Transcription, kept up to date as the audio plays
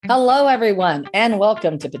Hello, everyone, and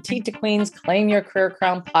welcome to Petite to Queen's Claim Your Career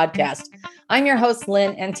Crown podcast. I'm your host,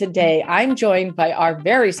 Lynn, and today I'm joined by our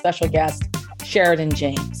very special guest, Sheridan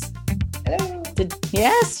James. Hello.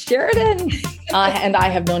 Yes, Sheridan. And I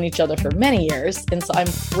have known each other for many years, and so I'm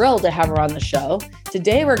thrilled to have her on the show.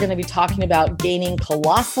 Today, we're going to be talking about gaining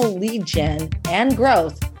colossal lead gen and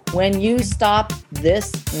growth when you stop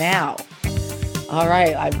this now. All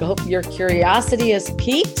right, I hope your curiosity is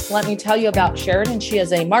piqued. Let me tell you about Sheridan. She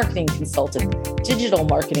is a marketing consultant, digital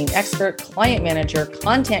marketing expert, client manager,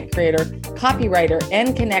 content creator, copywriter, and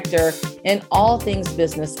connector in all things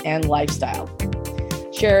business and lifestyle.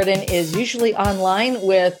 Sheridan is usually online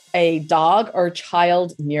with a dog or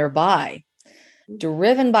child nearby.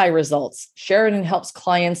 Driven by results, Sheridan helps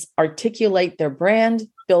clients articulate their brand,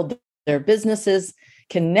 build their businesses,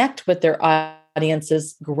 connect with their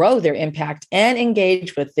audiences, grow their impact, and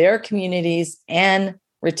engage with their communities and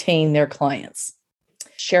retain their clients.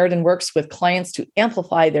 Sheridan works with clients to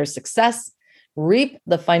amplify their success, reap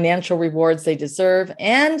the financial rewards they deserve,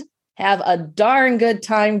 and have a darn good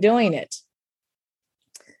time doing it.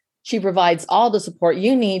 She provides all the support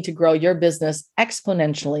you need to grow your business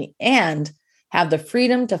exponentially and have the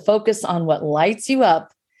freedom to focus on what lights you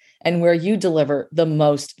up and where you deliver the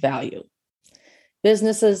most value.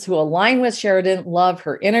 Businesses who align with Sheridan love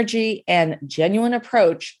her energy and genuine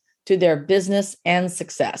approach to their business and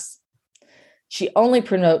success. She only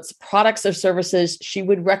promotes products or services she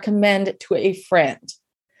would recommend to a friend.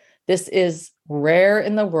 This is rare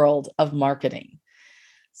in the world of marketing.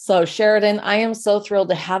 So Sheridan, I am so thrilled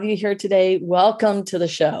to have you here today. Welcome to the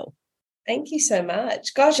show. Thank you so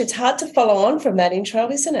much. Gosh, it's hard to follow on from that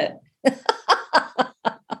intro, isn't it?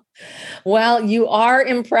 Well, you are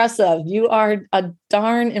impressive. You are a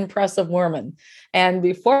darn impressive woman. And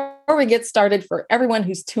before we get started, for everyone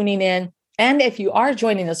who's tuning in, and if you are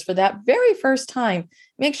joining us for that very first time,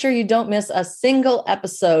 make sure you don't miss a single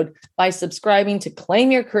episode by subscribing to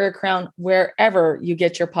Claim Your Career Crown wherever you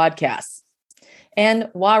get your podcasts. And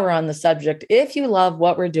while we're on the subject, if you love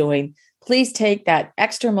what we're doing, please take that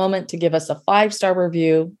extra moment to give us a 5-star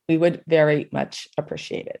review. We would very much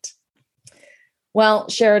appreciate it. Well,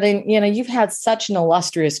 Sheridan, you've had such an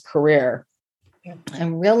illustrious career.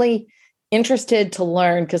 I'm really interested to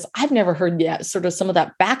learn, because I've never heard yet sort of some of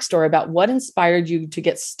that backstory about what inspired you to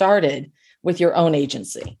get started with your own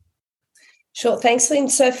agency. Sure. Thanks, Lynn.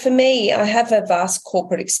 So for me, I have a vast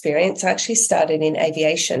corporate experience. I actually started in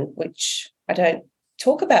aviation, which I don't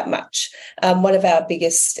talk about much, one of our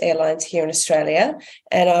biggest airlines here in Australia.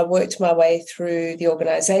 And I worked my way through the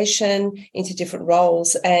organisation into different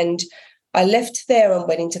roles. And I left there and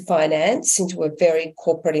went into finance, into a very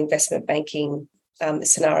corporate investment banking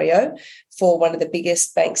scenario for one of the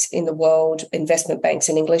biggest banks in the world, investment banks,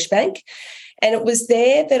 an English bank. And it was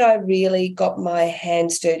there that I really got my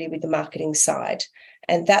hands dirty with the marketing side.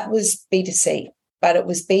 And that was B2C. But it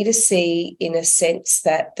was B2C in a sense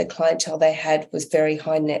that the clientele they had was very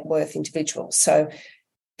high net worth individuals. So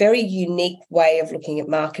very unique way of looking at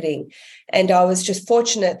marketing. And I was just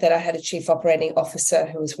fortunate that I had a chief operating officer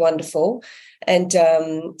who was wonderful and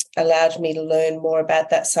allowed me to learn more about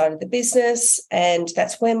that side of the business. And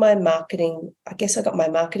that's where I got my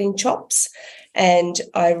marketing chops. And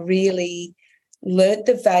I really learned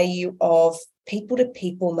the value of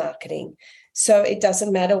people-to-people marketing. So it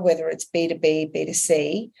doesn't matter whether it's B2B,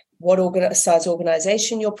 B2C, what size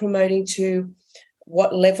organization you're promoting to,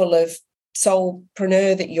 what level of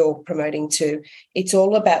solopreneur that you're promoting to. It's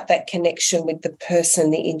all about that connection with the person,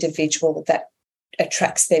 the individual that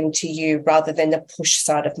attracts them to you rather than the push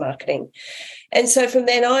side of marketing. And so from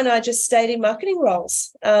then on, I just stayed in marketing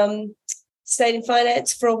roles, stayed in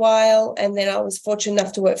finance for a while, and then I was fortunate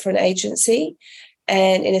enough to work for an agency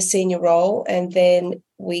and in a senior role. And then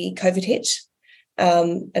COVID hit.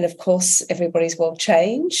 And of course, everybody's world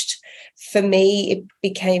changed. For me, it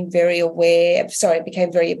became very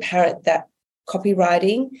apparent that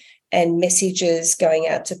copywriting and messages going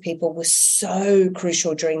out to people was so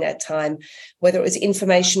crucial during that time, whether it was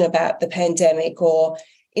information about the pandemic or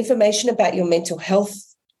information about your mental health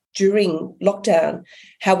during lockdown,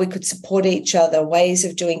 how we could support each other, ways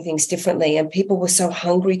of doing things differently. And people were so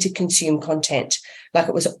hungry to consume content, like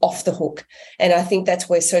it was off the hook. And I think that's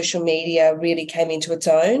where social media really came into its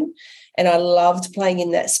own. And I loved playing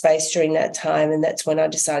in that space during that time. And that's when I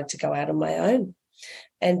decided to go out on my own.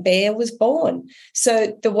 And Bear was born.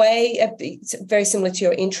 So the way, it's very similar to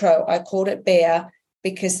your intro, I called it Bear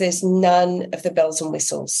because there's none of the bells and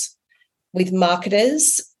whistles. With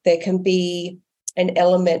marketers, there can be an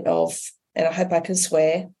element of, and I hope I can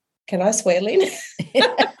swear. Can I swear, Lynn?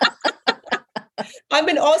 I'm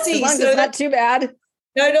an Aussie. As long as it's not too bad.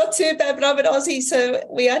 No, not too bad, but I'm an Aussie, so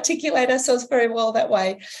we articulate ourselves very well that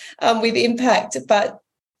way with impact. But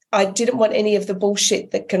I didn't want any of the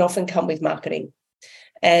bullshit that can often come with marketing.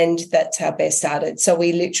 And that's how Bear started. So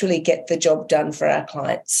we literally get the job done for our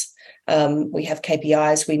clients. We have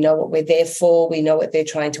KPIs. We know what we're there for. We know what they're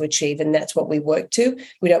trying to achieve, and that's what we work to.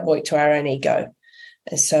 We don't work to our own ego.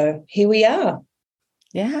 And so here we are.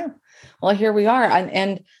 Yeah. Well, here we are.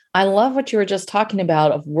 And I love what you were just talking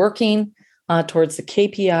about of working towards the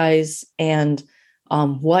KPIs and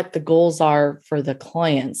what the goals are for the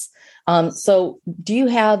clients. So do you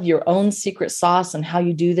have your own secret sauce on how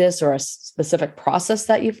you do this, or a specific process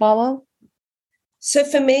that you follow? So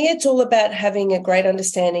for me, it's all about having a great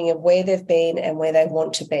understanding of where they've been and where they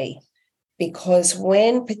want to be. Because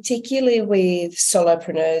when, particularly with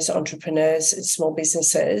solopreneurs, entrepreneurs, and small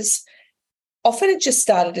businesses, often it just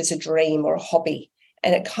started as a dream or a hobby,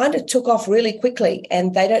 and it kind of took off really quickly,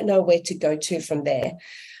 and they don't know where to go to from there.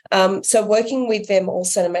 So working with them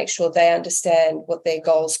also to make sure they understand what their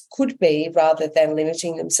goals could be rather than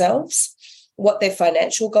limiting themselves, what their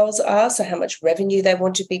financial goals are, so how much revenue they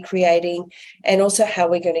want to be creating, and also how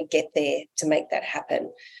we're going to get there to make that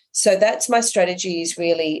happen. So that's my strategy, is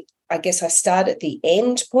really, I guess I start at the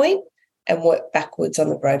end point and work backwards on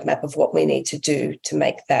the roadmap of what we need to do to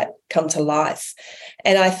make that come to life.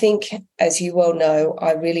 And I think, as you well know,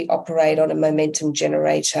 I really operate on a momentum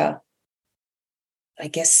generator. I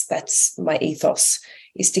guess that's my ethos,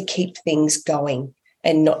 is to keep things going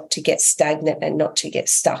and not to get stagnant and not to get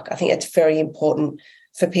stuck. I think it's very important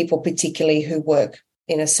for people, particularly who work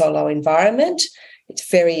in a solo environment. It's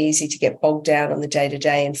very easy to get bogged down on the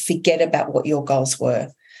day-to-day and forget about what your goals were.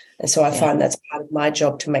 And so I find that's part of my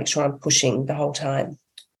job, to make sure I'm pushing the whole time.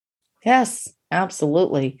 Yes,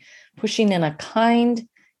 absolutely. Pushing in a kind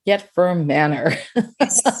yet firm manner.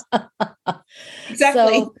 Yes.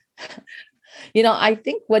 Exactly. So, I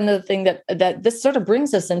think one of the things that this sort of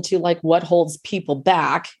brings us into, like, what holds people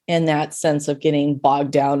back in that sense of getting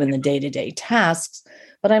bogged down in the day-to-day tasks.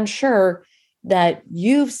 But I'm sure that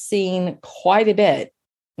you've seen quite a bit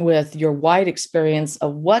with your wide experience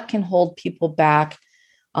of what can hold people back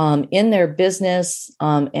in their business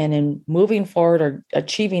and in moving forward or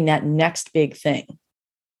achieving that next big thing.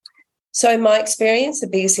 So in my experience, the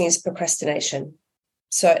biggest thing is procrastination.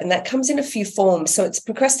 And that comes in a few forms. So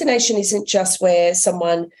procrastination isn't just where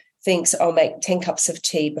someone thinks, I'll make 10 cups of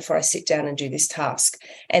tea before I sit down and do this task.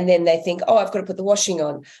 And then they think, I've got to put the washing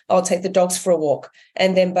on. I'll take the dogs for a walk.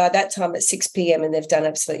 And then by that time it's 6 p.m. and they've done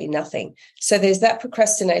absolutely nothing. So there's that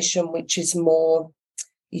procrastination, which is more,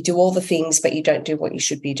 you do all the things, but you don't do what you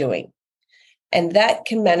should be doing. And that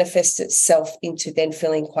can manifest itself into then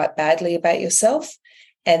feeling quite badly about yourself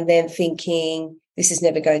and then thinking, this is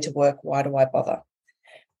never going to work. Why do I bother?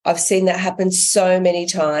 I've seen that happen so many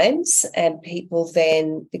times, and people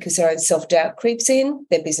then, because their own self-doubt creeps in,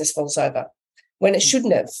 their business falls over when it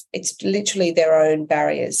shouldn't have. It's literally their own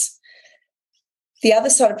barriers. The other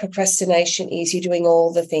side of procrastination is you're doing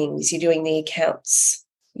all the things. You're doing the accounts.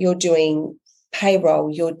 You're doing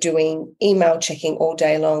payroll. You're doing email checking all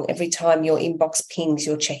day long. Every time your inbox pings,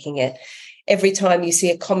 you're checking it. Every time you see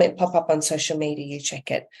a comment pop up on social media, you check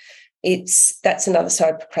it. That's another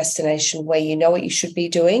side of procrastination, where you know what you should be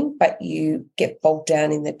doing, but you get bogged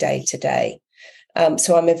down in the day-to-day.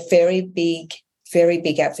 So I'm a very big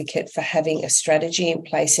advocate for having a strategy in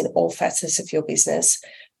place in all facets of your business,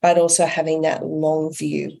 but also having that long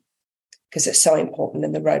view, because it's so important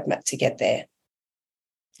in the roadmap to get there.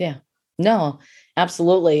 Yeah, no,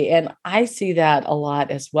 absolutely. And I see that a lot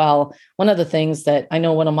as well. One of the things that I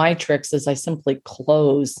know, one of my tricks is I simply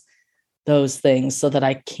close those things so that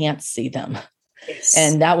I can't see them. Yes.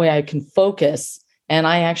 And that way I can focus, and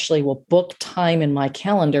I actually will book time in my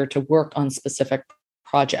calendar to work on specific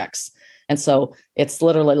projects. And so it's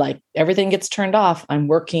literally like everything gets turned off. I'm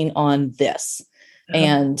working on this.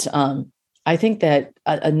 And I think that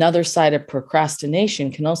another side of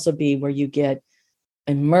procrastination can also be where you get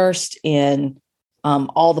immersed in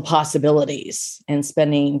all the possibilities and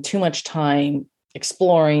spending too much time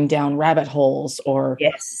exploring down rabbit holes or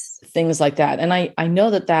things like that. And I know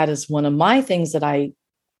that is one of my things that I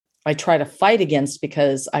try to fight against,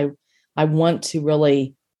 because I want to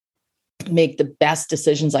really make the best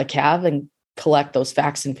decisions I can and collect those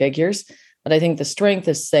facts and figures. But I think the strength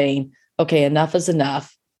is saying, okay, enough is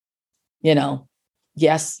enough.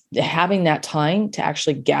 Yes, having that time to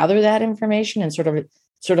actually gather that information and sort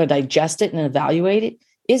of digest it and evaluate it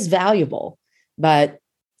is valuable, but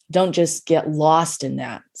don't just get lost in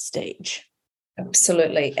that stage.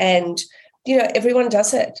 Absolutely. And, everyone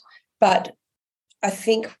does it. But I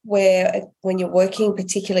think when you're working,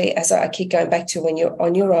 particularly, as I keep going back to, when you're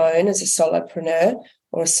on your own as a solopreneur,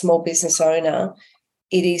 or a small business owner,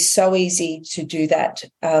 it is so easy to do that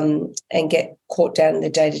and get caught down in the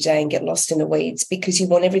day-to-day and get lost in the weeds because you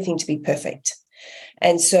want everything to be perfect.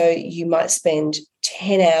 And so you might spend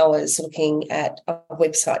 10 hours looking at a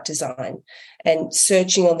website design and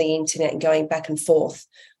searching on the internet and going back and forth.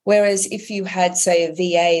 Whereas if you had, say, a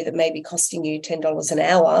VA that may be costing you $10 an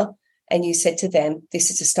hour and you said to them, this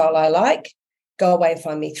is a style I like, go away and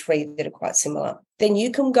find me 3 that are quite similar. Then you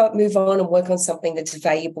can move on and work on something that's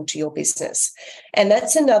valuable to your business. And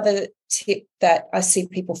that's another tip that I see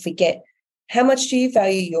people forget. How much do you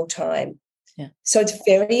value your time? Yeah. So it's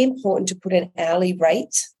very important to put an hourly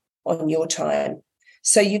rate on your time.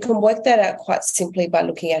 So you can work that out quite simply by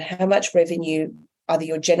looking at how much revenue either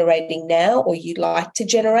you're generating now or you'd like to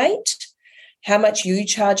generate, how much you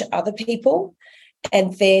charge other people,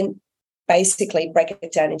 and then basically break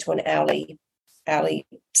it down into an hourly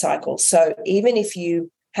cycle. So even if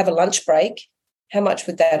you have a lunch break, how much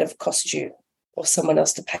would that have cost you or someone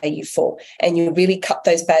else to pay you for? And you really cut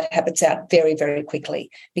those bad habits out very, very quickly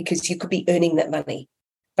because you could be earning that money,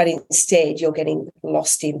 but instead you're getting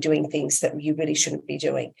lost in doing things that you really shouldn't be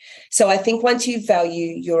doing. So I think once you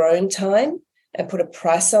value your own time and put a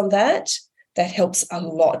price on that, that helps a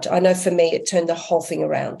lot. I know for me, it turned the whole thing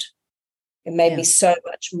around. It made me so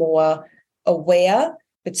much more aware,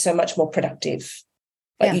 but so much more productive.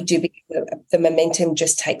 But you do, the momentum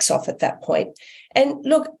just takes off at that point. And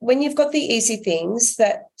look, when you've got the easy things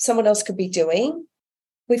that someone else could be doing,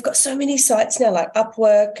 we've got so many sites now like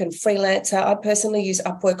Upwork and Freelancer. I personally use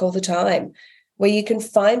Upwork all the time, where you can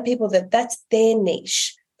find people that's their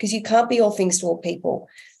niche, because you can't be all things to all people.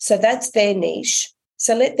 So that's their niche.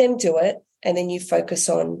 So let them do it. And then you focus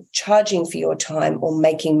on charging for your time or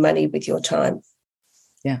making money with your time.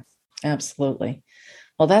 Yeah, absolutely.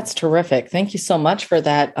 Well, that's terrific. Thank you so much for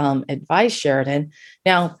that advice, Sheridan.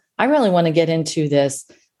 Now, I really want to get into this.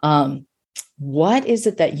 What is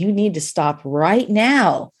it that you need to stop right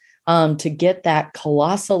now to get that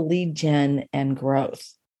colossal lead gen and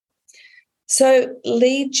growth? So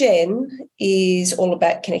lead gen is all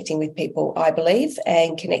about connecting with people, I believe,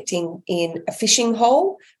 and connecting in a fishing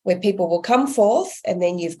hole where people will come forth and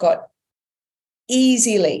then you've got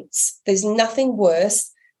easy leads. There's nothing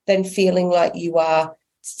worse than feeling like you are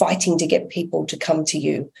fighting to get people to come to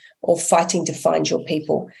you or fighting to find your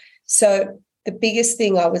people. So the biggest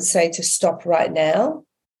thing I would say to stop right now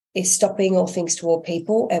is stop being all things to all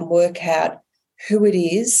people and work out who it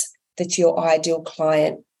is that's your ideal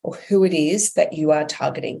client or who it is that you are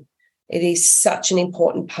targeting. It is such an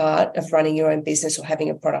important part of running your own business or having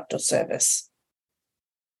a product or service.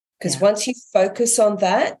 Because once you focus on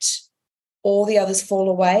that, all the others fall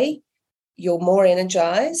away, you're more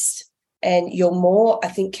energized and you're more, I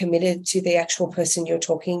think, committed to the actual person you're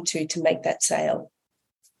talking to make that sale.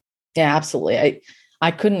 Yeah, absolutely.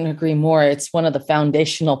 I couldn't agree more. It's one of the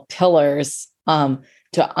foundational pillars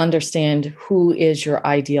to understand who is your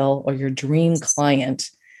ideal or your dream client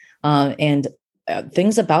and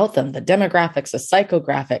things about them, the demographics, the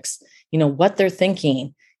psychographics, what they're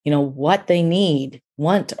thinking, what they need,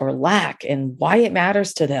 want, or lack, and why it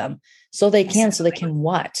matters to them. So they can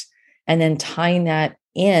what? And then tying that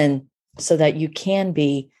in so that you can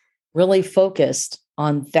be really focused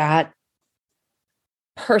on that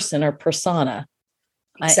person or persona.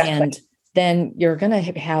 Exactly. And then you're going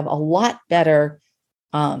to have a lot better,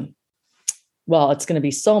 it's going to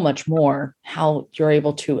be so much more how you're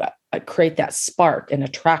able to create that spark and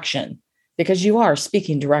attraction because you are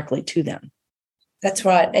speaking directly to them. That's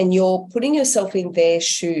right. And you're putting yourself in their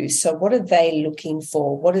shoes. So what are they looking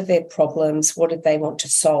for? What are their problems? What do they want to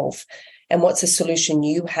solve? And what's a solution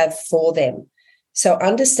you have for them? So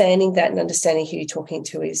understanding that and understanding who you're talking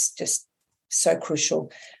to is just so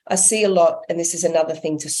crucial. I see a lot, and this is another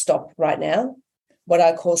thing to stop right now, what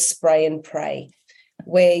I call spray and pray,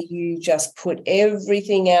 where you just put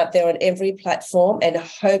everything out there on every platform and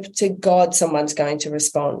hope to God someone's going to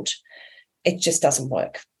respond. It just doesn't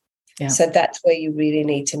work. Yeah. So that's where you really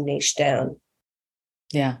need to niche down.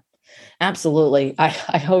 Yeah, absolutely.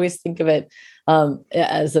 I always think of it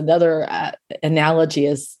as another analogy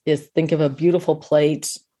is think of a beautiful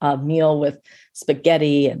plate meal with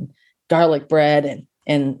spaghetti and garlic bread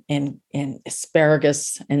and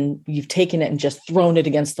asparagus, and you've taken it and just thrown it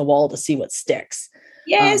against the wall to see what sticks.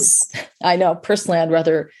 Yes. I know. Personally, I'd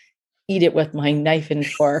rather eat it with my knife and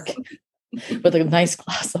fork with a nice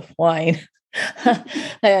glass of wine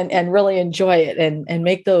and really enjoy it and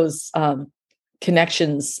make those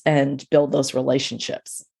connections and build those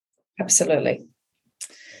relationships. Absolutely.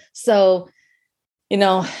 So,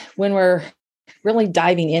 when we're really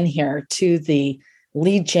diving in here to the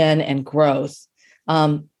lead gen and growth,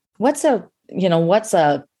 what's a what's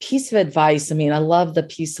a piece of advice? I mean, I love the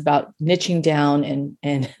piece about niching down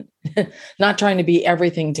and not trying to be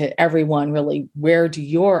everything to everyone, really. Where do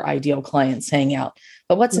your ideal clients hang out?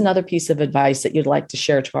 But what's another piece of advice that you'd like to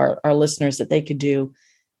share to our listeners that they could do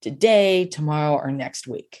today, tomorrow, or next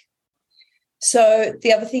week? So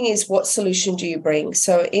the other thing is, what solution do you bring?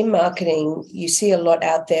 So in marketing, you see a lot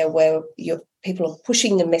out there where people are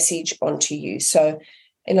pushing the message onto you. So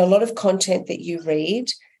in a lot of content that you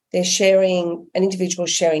read, they're sharing, an individual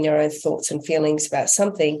sharing their own thoughts and feelings about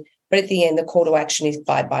something, but at the end, the call to action is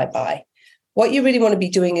buy, buy, buy. What you really want to be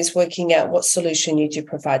doing is working out what solution you do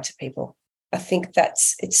provide to people. I think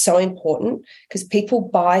it's so important because people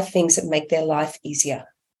buy things that make their life easier.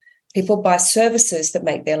 People buy services that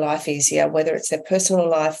make their life easier, whether it's their personal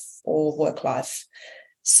life or work life.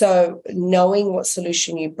 So knowing what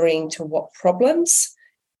solution you bring to what problems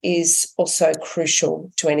is also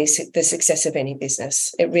crucial to the success of any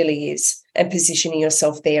business. It really is. And positioning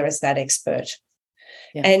yourself there as that expert.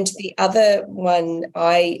 Yeah. And the other one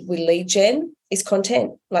with lead gen is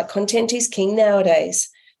content. Like, content is king nowadays.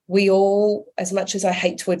 We all, as much as I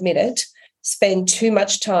hate to admit it, spend too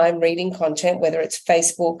much time reading content, whether it's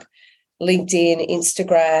Facebook, LinkedIn,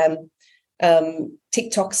 Instagram,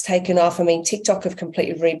 TikTok's taken off. I mean, TikTok have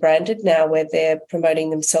completely rebranded now, where they're promoting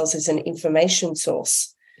themselves as an information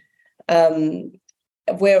source.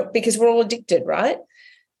 Because we're all addicted, right?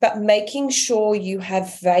 But making sure you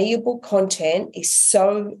have valuable content is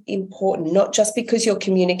so important, not just because you're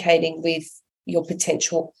communicating with your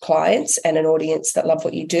potential clients and an audience that love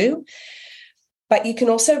what you do, but you can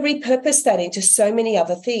also repurpose that into so many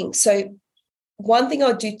other things. So one thing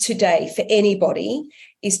I'll do today for anybody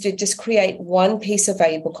is to just create one piece of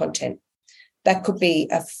valuable content. That could be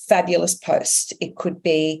a fabulous post. It could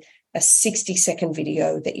be a 60-second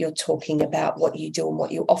video that you're talking about what you do and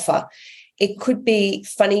what you offer. It could be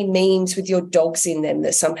funny memes with your dogs in them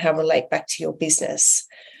that somehow relate back to your business.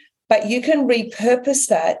 But you can repurpose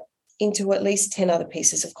that into at least 10 other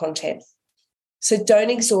pieces of content. So don't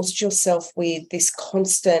exhaust yourself with this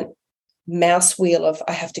constant mouse wheel of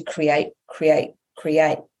I have to create,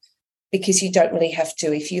 because you don't really have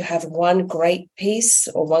to. If you have one great piece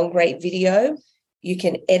or one great video, you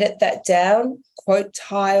can edit that down, quote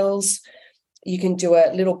tiles, you can do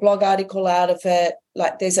a little blog article out of it.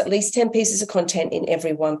 Like, there's at least 10 pieces of content in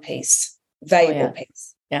every one piece, valuable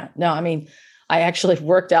piece. Yeah. No, I mean, I actually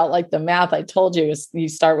worked out like the math I told you is you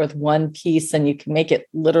start with one piece and you can make it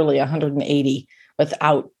literally 180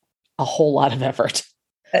 without a whole lot of effort.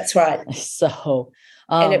 That's right. So,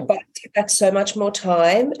 and that's so much more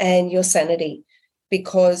time and your sanity,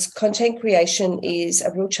 because content creation is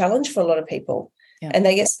a real challenge for a lot of people, and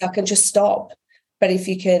they get stuck and just stop. But if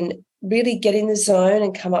you can really get in the zone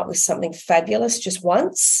and come up with something fabulous just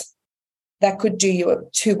once, that could do you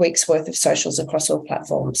 2 weeks worth of socials across all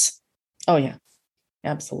platforms. Oh, yeah,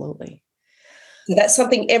 absolutely. So that's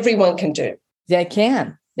something everyone can do. They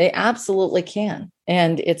can. They absolutely can.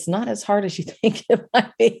 And it's not as hard as you think it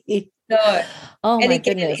might be. No. Oh, and my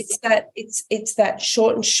again, goodness. It's that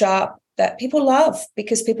short and sharp that people love,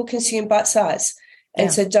 because people consume bite size. And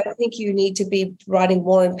so don't think you need to be writing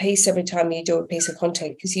War and Peace every time you do a piece of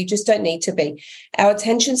content, because you just don't need to be. Our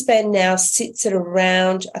attention span now sits at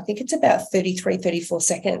around, I think it's about 33, 34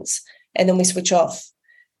 seconds, and then we switch off.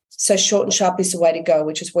 So short and sharp is the way to go,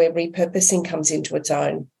 which is where repurposing comes into its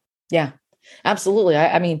own. Yeah, absolutely.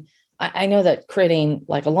 I mean, I know that creating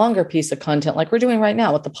like a longer piece of content, like we're doing right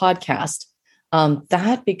now with the podcast,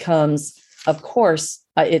 that becomes, of course,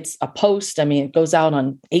 it's a post. I mean, it goes out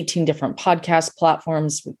on 18 different podcast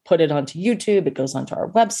platforms. We put it onto YouTube. It goes onto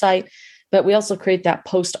our website, but we also create that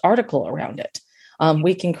post article around it.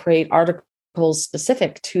 We can create articles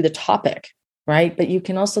specific to the topic, right? But you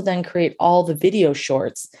can also then create all the video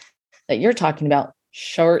shorts that you're talking about,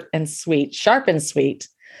 short and sweet, sharp and sweet.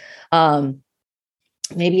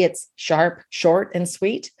 Maybe it's sharp, short, and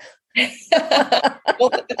sweet. Well,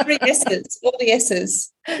 the 3 S's, all the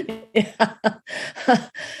S's. Yeah.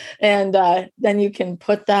 And then you can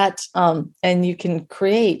put that and you can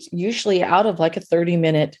create, usually out of like a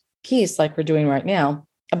 30-minute piece like we're doing right now,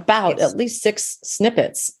 about at least 6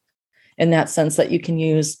 snippets in that sense that you can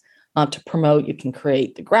use to promote. You can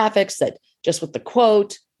create the graphics that just with the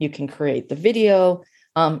quote, you can create the video.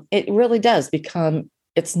 It really does become,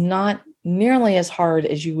 it's not nearly as hard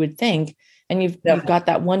as you would think. And you've got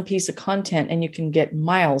that one piece of content and you can get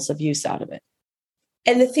miles of use out of it.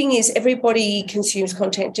 And the thing is, everybody consumes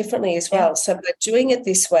content differently as well. So by doing it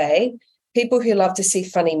this way, people who love to see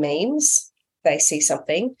funny memes, they see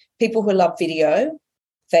something. People who love video,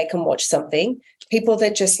 they can watch something. People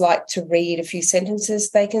that just like to read a few sentences,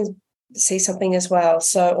 they can see something as well.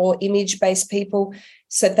 So, or image-based people.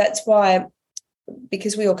 So that's why,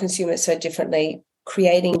 because we all consume it so differently,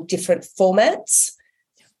 creating different formats,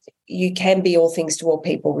 you can be all things to all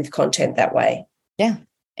people with content that way. Yeah.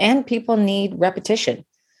 And people need repetition.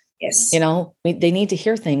 Yes. They need to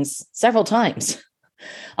hear things several times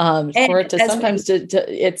for it to sometimes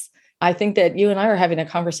I think that you and I were having a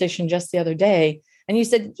conversation just the other day, and you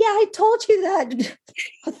said, yeah, I told you that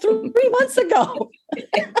 3 months ago.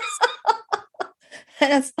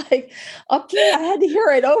 And it's like, okay, I had to hear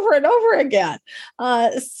it over and over again.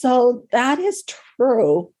 So that is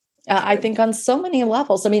true. I think on so many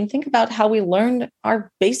levels. I mean, think about how we learned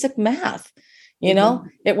our basic math.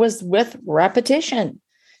 It was with repetition,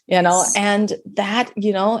 Yes. and that,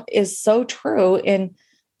 is so true in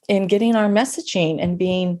getting our messaging and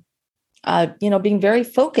being very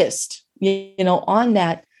focused, on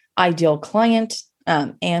that ideal client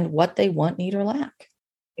and what they want, need, or lack.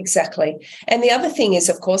 Exactly. And the other thing is,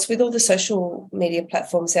 of course, with all the social media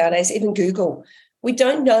platforms nowadays, even Google, we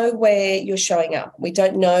don't know where you're showing up. We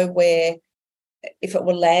don't know if it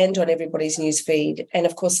will land on everybody's newsfeed. And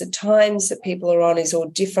of course, the times that people are on is all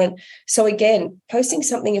different. So again, posting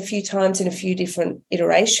something a few times in a few different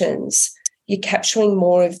iterations, you're capturing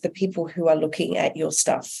more of the people who are looking at your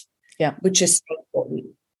stuff. Yeah. Which is important.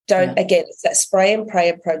 Again, it's that spray and pray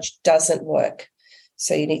approach doesn't work.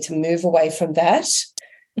 So you need to move away from that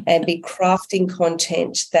and be crafting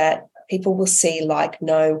content that people will see, like,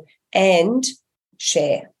 know, and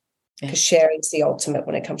share. Because sharing is the ultimate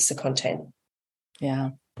when it comes to content. Yeah,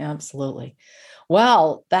 absolutely.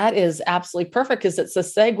 Well, that is absolutely perfect because it's a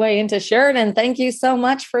segue into Sheridan. Thank you so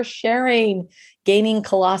much for sharing gaining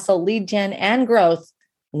colossal lead gen and growth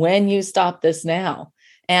when you stop this now.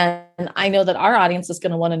 And I know that our audience is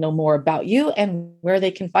going to want to know more about you and where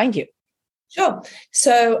they can find you. Sure.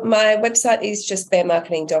 So my website is just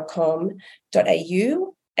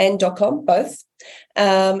bearmarketing.com.au and .com, both.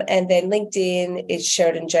 And then LinkedIn is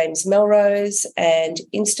Sheridan James Melrose, and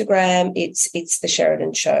Instagram, it's The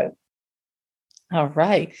Sheridan Show. All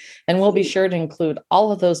right. And we'll be sure to include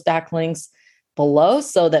all of those backlinks below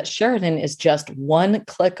so that Sheridan is just one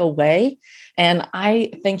click away. And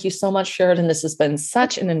I thank you so much, Sheridan. This has been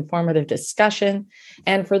such an informative discussion.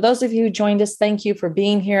 And for those of you who joined us, thank you for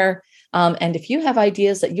being here. And if you have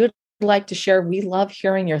ideas that you'd like to share, we love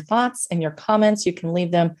hearing your thoughts and your comments. You can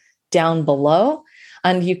leave them down below.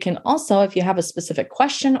 And you can also, if you have a specific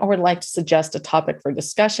question or would like to suggest a topic for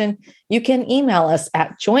discussion, you can email us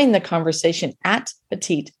at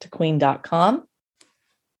jointheconversation@petitetoqueen.com.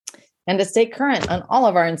 And to stay current on all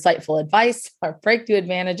of our insightful advice, our breakthrough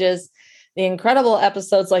advantages, the incredible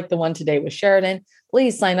episodes like the one today with Sheridan,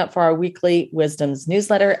 please sign up for our weekly Wisdoms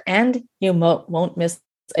newsletter, and you won't miss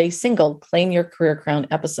a single Claim Your Career Crown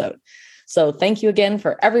episode. So thank you again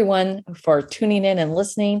for everyone for tuning in and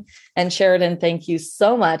listening. And Sheridan, thank you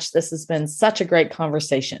so much. This has been such a great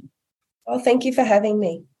conversation. Well, thank you for having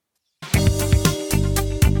me.